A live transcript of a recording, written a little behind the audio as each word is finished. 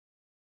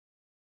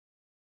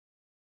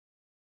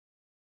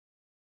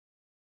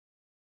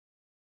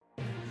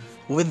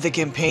With the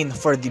campaign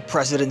for the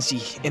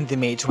presidency in the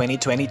May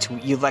 2022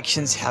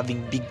 elections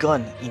having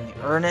begun in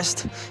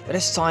earnest, it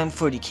is time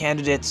for the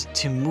candidates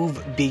to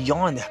move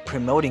beyond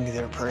promoting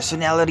their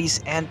personalities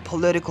and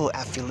political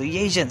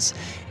affiliations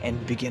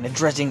and begin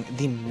addressing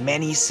the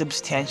many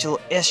substantial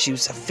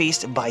issues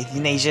faced by the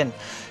nation.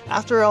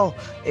 After all,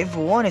 if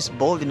one is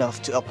bold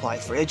enough to apply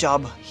for a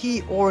job,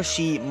 he or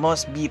she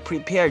must be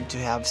prepared to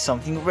have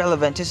something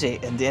relevant to say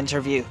in the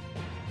interview.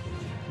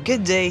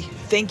 Good day,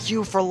 thank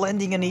you for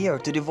lending an ear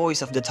to the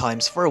Voice of the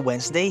Times for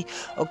Wednesday,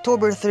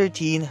 October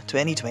 13,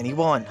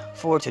 2021.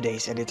 For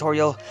today's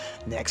editorial,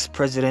 next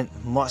president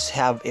must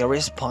have a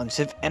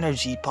responsive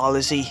energy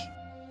policy.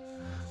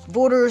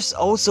 Voters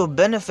also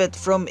benefit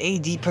from a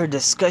deeper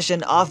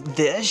discussion of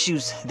the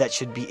issues that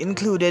should be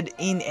included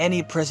in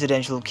any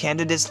presidential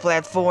candidate's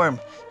platform.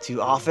 Too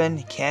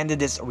often,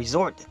 candidates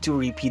resort to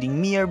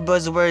repeating mere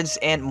buzzwords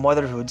and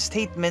motherhood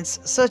statements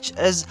such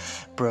as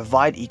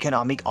provide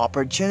economic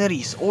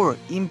opportunities or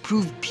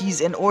improve peace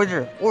and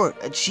order or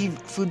achieve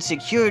food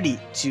security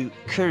to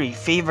curry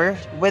favor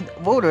with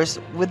voters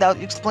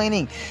without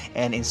explaining,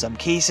 and in some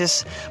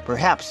cases,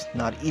 perhaps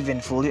not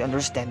even fully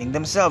understanding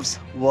themselves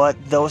what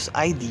those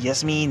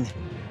ideas mean.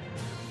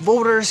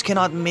 Voters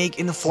cannot make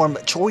informed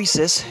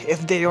choices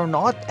if they are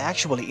not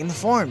actually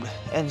informed,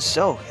 and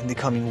so in the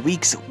coming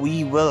weeks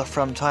we will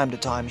from time to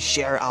time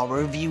share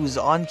our views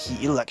on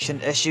key election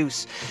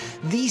issues.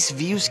 These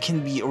views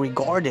can be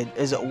regarded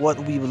as what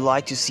we would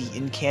like to see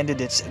in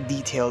candidates'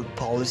 detailed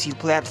policy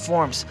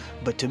platforms,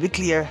 but to be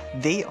clear,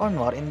 they are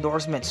not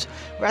endorsements.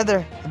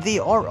 Rather, they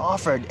are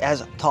offered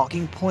as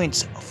talking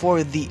points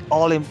for the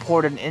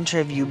all-important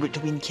interview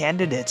between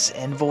candidates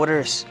and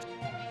voters.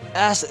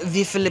 As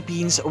the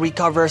Philippines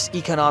recovers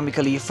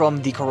economically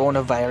from the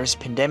coronavirus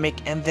pandemic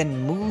and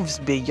then moves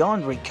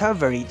beyond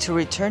recovery to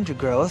return to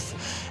growth,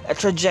 a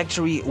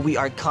trajectory we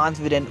are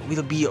confident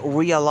will be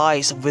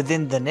realized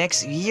within the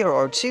next year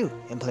or two.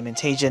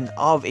 Implementation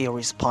of a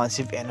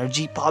responsive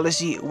energy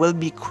policy will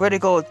be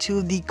critical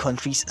to the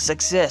country's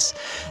success.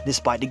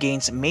 Despite the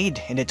gains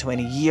made in the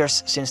 20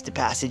 years since the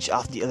passage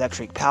of the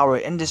Electric Power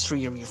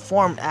Industry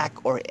Reform Act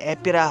or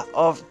EPIRA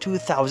of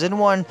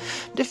 2001,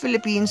 the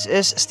Philippines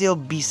is still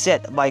beset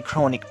by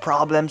chronic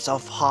problems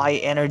of high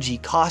energy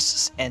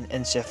costs and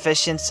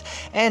insufficient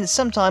and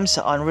sometimes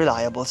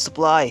unreliable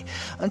supply.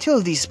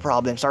 Until these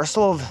problems are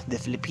solved, the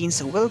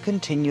Philippines will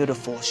continue to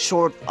fall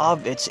short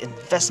of its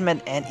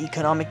investment and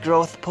economic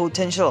growth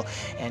potential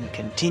and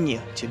continue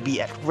to be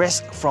at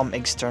risk from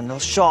external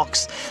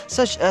shocks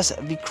such as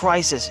the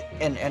crisis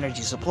in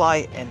energy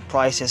supply and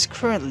prices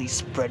currently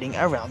spreading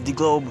around the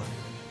globe.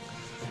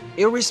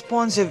 A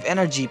responsive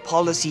energy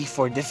policy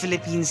for the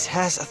Philippines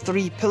has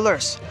three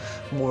pillars: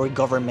 more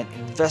government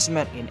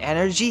investment in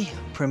energy,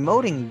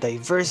 promoting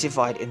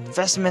diversified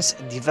investments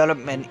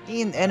development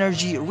in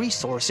energy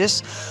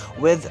resources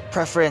with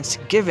preference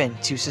given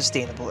to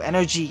sustainable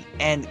energy,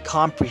 and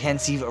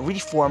comprehensive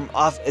reform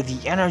of the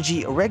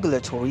energy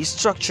regulatory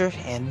structure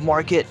and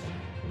market.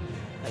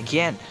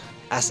 Again,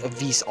 as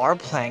these are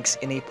planks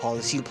in a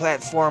policy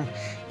platform,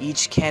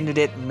 each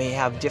candidate may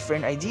have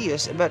different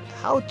ideas about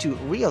how to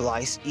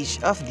realize each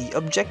of the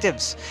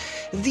objectives.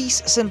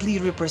 These simply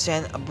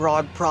represent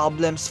broad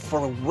problems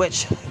for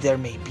which there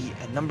may be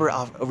a number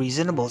of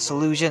reasonable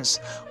solutions.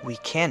 We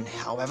can,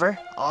 however,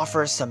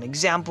 offer some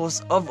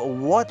examples of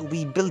what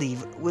we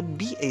believe would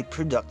be a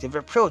productive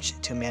approach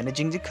to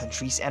managing the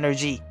country's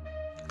energy.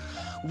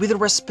 With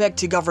respect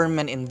to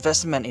government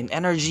investment in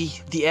energy,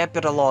 the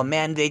EPIRA law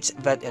mandates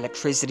that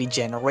electricity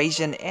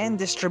generation and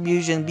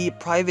distribution be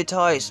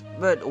privatized,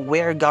 but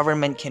where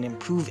government can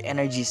improve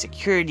energy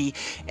security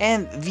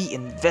and the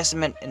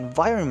investment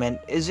environment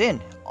is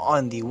in,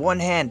 on the one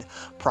hand,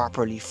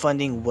 properly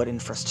funding what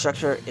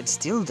infrastructure it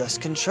still does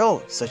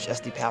control, such as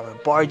the power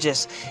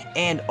barges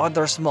and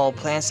other small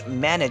plants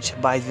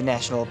managed by the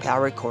National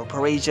Power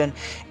Corporation,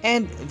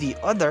 and the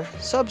other,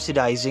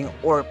 subsidizing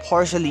or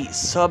partially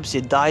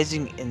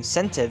subsidizing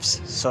incentives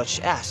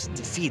such as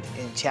the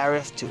feed-in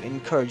tariff to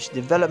encourage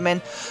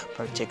development,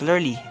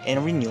 particularly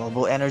in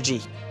renewable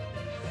energy.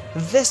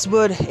 This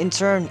would, in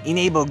turn,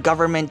 enable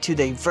government to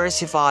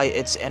diversify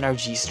its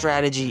energy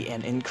strategy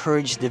and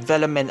encourage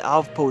development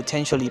of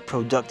potentially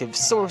productive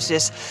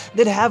sources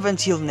that have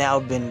until now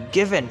been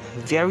given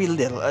very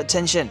little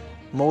attention.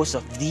 Most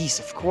of these,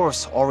 of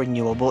course, are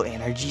renewable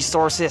energy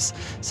sources,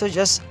 such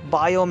as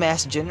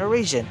biomass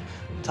generation,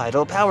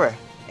 tidal power,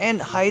 and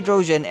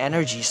hydrogen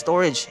energy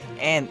storage,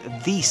 and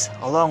these,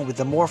 along with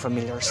the more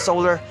familiar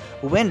solar,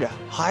 wind,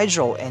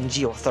 hydro, and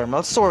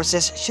geothermal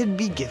sources should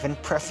be given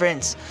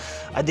preference.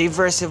 A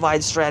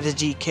diversified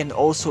strategy can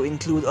also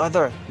include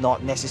other,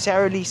 not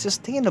necessarily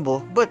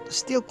sustainable, but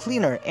still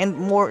cleaner and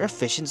more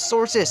efficient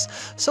sources,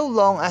 so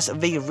long as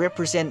they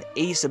represent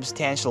a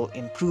substantial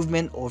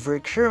improvement over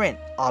current,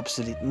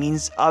 obsolete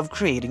means of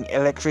creating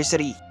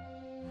electricity.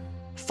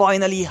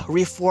 Finally,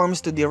 reforms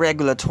to the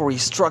regulatory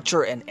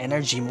structure and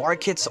energy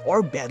markets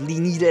are badly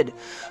needed.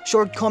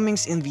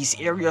 Shortcomings in these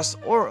areas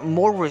are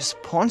more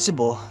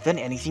responsible than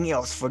anything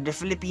else for the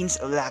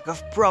Philippines' lack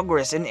of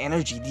progress in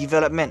energy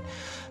development.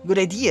 Good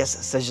ideas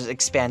such as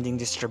expanding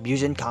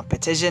distribution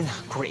competition,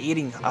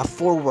 creating a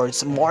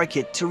forwards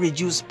market to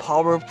reduce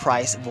power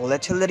price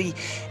volatility,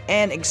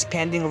 and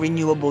expanding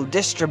renewable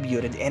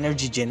distributed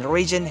energy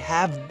generation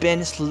have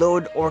been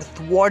slowed or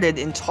thwarted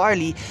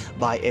entirely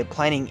by a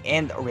planning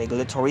and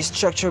regulatory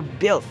structure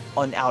built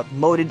on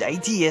outmoded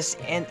ideas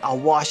and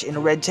awash in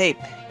red tape,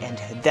 and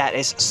that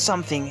is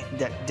something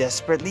that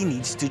desperately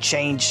needs to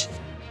change.